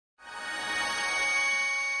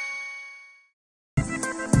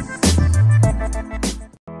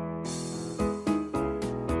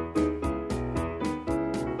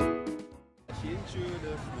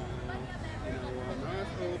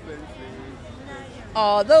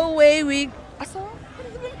all the way we. I saw.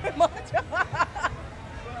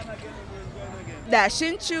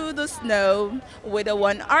 Dashing through the snow with a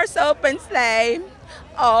one-horse open sleigh.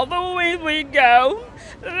 All the way we go,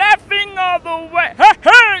 laughing all the way. Hey,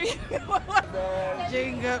 hey!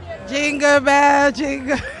 Jingle, jingle bell,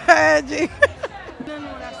 jingle bell, jingle.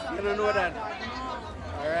 You don't know that?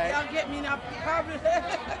 Alright. Y'all get me now, probably.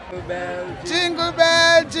 Jingle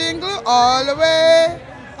bell, jingle all the way.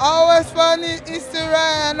 Always funny is to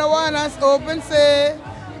ride and the one that's open say.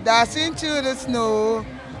 Dashing through the snow,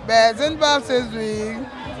 bells and boxes ring.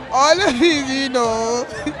 All the things you know,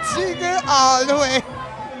 jingle all the way.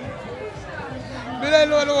 Did I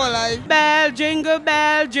know the whole life? Bell,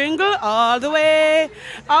 jingle all the way.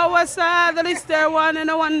 Our saddle is there one and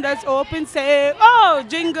the one that's open say. Oh,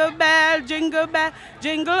 jingle bell, jingle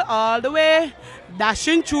all the way.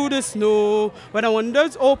 Dashing through the snow when the one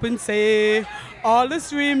that's open say. All the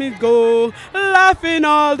streamers go, laughing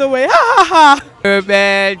all the way. Ha ha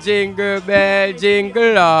ha! Jingle bell,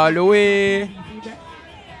 jingle all the way.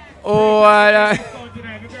 Oh,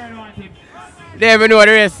 they even know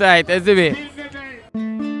the rest right, isn't it?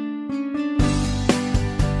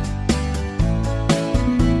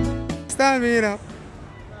 Stand me up.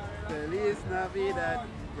 Feliz Navidad.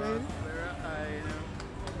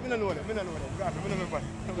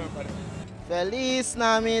 Feliz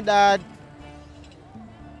Navidad.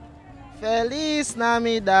 Feliz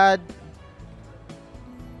Navidad.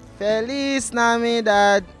 Feliz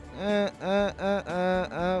Navidad.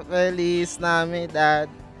 Feliz Navidad.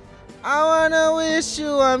 I wanna wish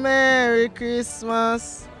you a Merry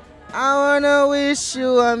Christmas. I wanna wish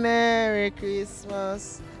you a Merry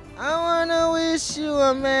Christmas. I wanna wish you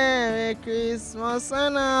a Merry Christmas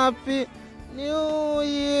and a Happy New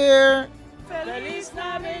Year. Feliz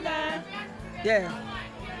Navidad. Yeah.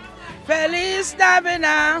 Feliz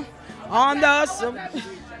Navidad. On the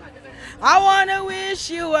I wanna wish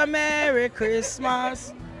you a Merry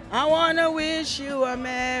Christmas. I wanna wish you a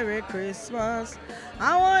Merry Christmas.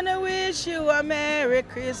 I wanna wish you a Merry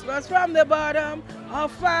Christmas from the bottom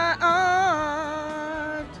of my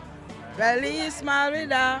heart. Feliz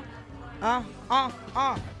Navidad.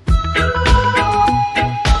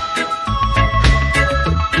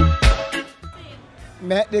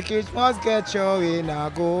 Make the Christmas get you in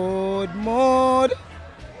a good mood.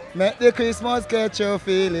 Make the Christmas get you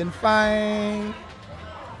feeling fine.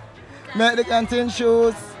 Make the canteen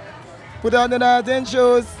shoes. Put on the dancing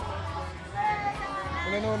shoes.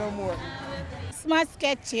 I don't know no more. Christmas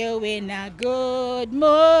get you in a good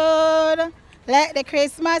mood. Let the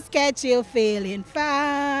Christmas get you feeling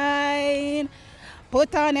fine.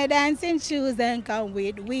 Put on your dancing shoes and come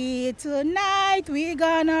with we tonight. We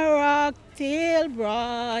gonna rock till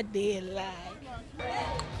broad daylight.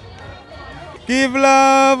 Give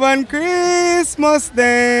love on Christmas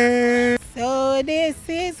Day. So this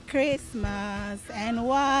is Christmas, and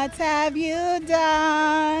what have you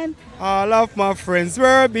done? All of my friends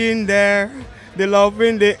were been there. The love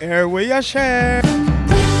in the air we you share.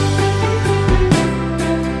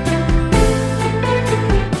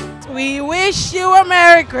 We wish you a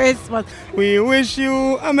Merry Christmas. We wish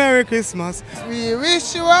you a Merry Christmas. We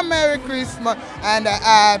wish you a Merry Christmas and a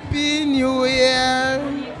Happy New Year.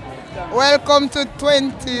 Welcome to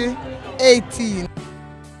 2018.